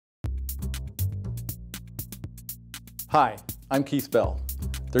Hi, I'm Keith Bell.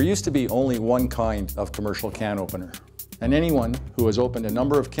 There used to be only one kind of commercial can opener, and anyone who has opened a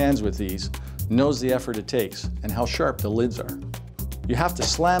number of cans with these knows the effort it takes and how sharp the lids are. You have to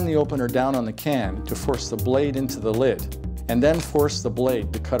slam the opener down on the can to force the blade into the lid, and then force the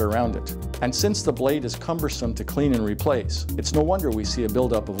blade to cut around it. And since the blade is cumbersome to clean and replace, it's no wonder we see a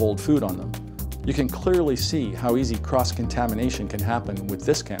buildup of old food on them. You can clearly see how easy cross-contamination can happen with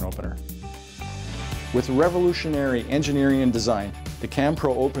this can opener. With revolutionary engineering and design, the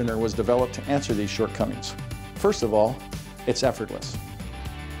CanPro opener was developed to answer these shortcomings. First of all, it's effortless.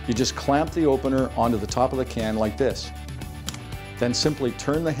 You just clamp the opener onto the top of the can like this. Then simply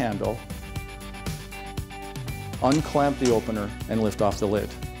turn the handle, unclamp the opener, and lift off the lid.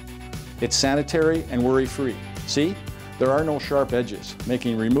 It's sanitary and worry-free. See? There are no sharp edges,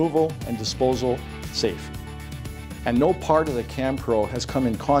 making removal and disposal safe. And no part of the CanPro has come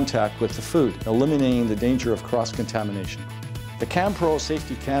in contact with the food, eliminating the danger of cross-contamination. The CanPro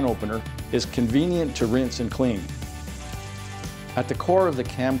Safety Can Opener is convenient to rinse and clean. At the core of the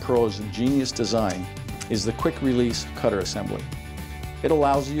CanPro's ingenious design is the quick-release cutter assembly. It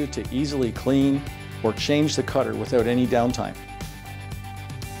allows you to easily clean or change the cutter without any downtime.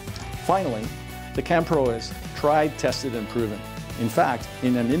 Finally, the CanPro is tried, tested, and proven. In fact,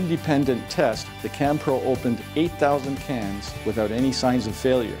 in an independent test, the CanPro opened 8,000 cans without any signs of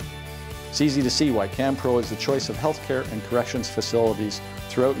failure. It's easy to see why CanPro is the choice of healthcare and corrections facilities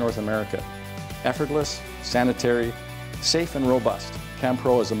throughout North America. Effortless, sanitary, safe, and robust,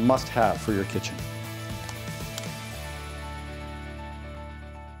 CanPro is a must-have for your kitchen.